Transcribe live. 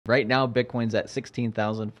Right now, Bitcoin's at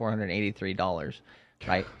 $16,483.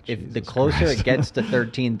 Right. If Jesus the closer Christ. it gets to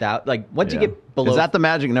 13,000, like once you Yeah. get below, Is that the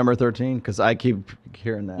magic number 13? Because I keep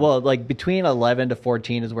hearing that. well, like between 11 to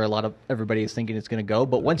 14 is where a lot of everybody is thinking it's going to go.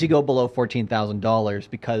 But once you go below $14,000,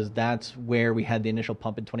 because that's where we had the initial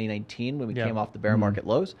pump in 2019 when we came off the bear market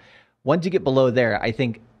lows. Once you get below there, I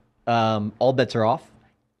think all bets are off.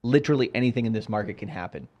 Literally anything in this market can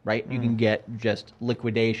happen, right? You can get just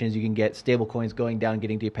liquidations. You can get stable coins going down,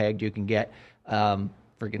 getting depegged. You can get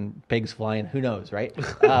freaking pigs flying. Who knows, right?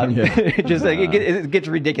 Just like it gets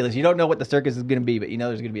ridiculous. You don't know what the circus is going to be, but you know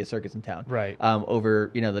there's going to be a circus in town, right? Over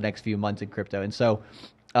the next few months in crypto. And so,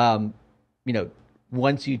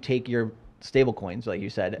 once you take your stable coins, like you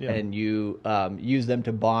said, and you use them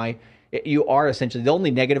to buy. You are essentially, the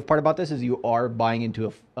only negative part about this is you are buying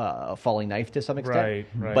into a falling knife to some extent.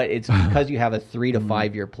 Right. But it's because you have a 3 to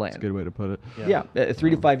 5 year plan. That's a good way to put it. Yeah, a 3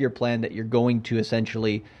 to 5 year plan that you're going to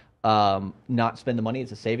essentially not spend the money.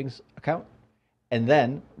 It's a savings account. And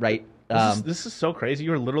then, right. This is so crazy.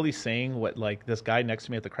 You were literally saying what like this guy next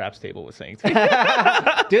to me at the craps table was saying.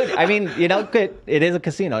 Dude, I mean, it is a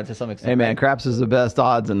casino to some extent. Hey, man, right? craps is the best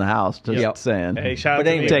odds in the house. Just saying. Hey, shout out But to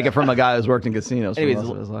anyway, me. Take it from a guy who's worked in casinos for Anyways,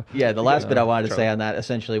 most of his life. yeah, the last bit I wanted to say on that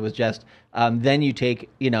essentially was just then you take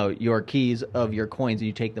your keys of your coins and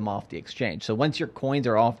you take them off the exchange. So once your coins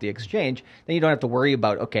are off the exchange, then you don't have to worry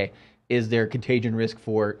about, okay, is there contagion risk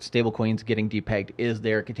for stable coins getting depegged? Is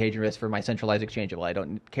there contagion risk for my centralized exchange? Well, I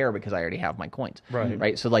don't care because I already have my coins.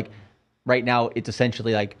 Right. So like right now it's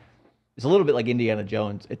essentially like it's a little bit like Indiana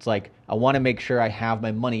Jones. It's like I want to make sure I have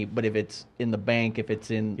my money, but if it's in the bank, if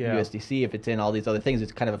it's in USDC, if it's in all these other things,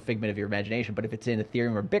 it's kind of a figment of your imagination. But if it's in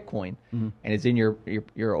Ethereum or Bitcoin and it's in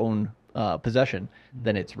your own possession,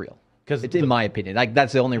 then it's real. Because it's in my opinion, like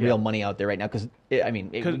that's the only real money out there right now. Because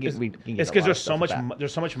it's because there's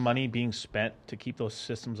so much money being spent to keep those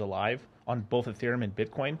systems alive on both Ethereum and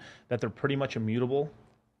Bitcoin that they're pretty much immutable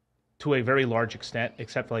to a very large extent,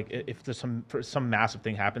 except like if there's some massive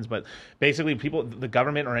thing happens. But basically, the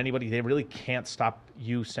government or anybody, they really can't stop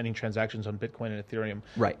you sending transactions on Bitcoin and Ethereum.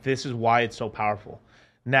 Right. This is why it's so powerful.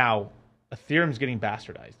 Now, Ethereum's getting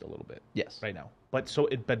bastardized a little bit. Yes. Right now. But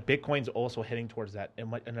Bitcoin's also heading towards that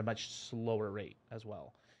at a much slower rate as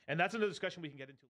well. And that's another discussion we can get into.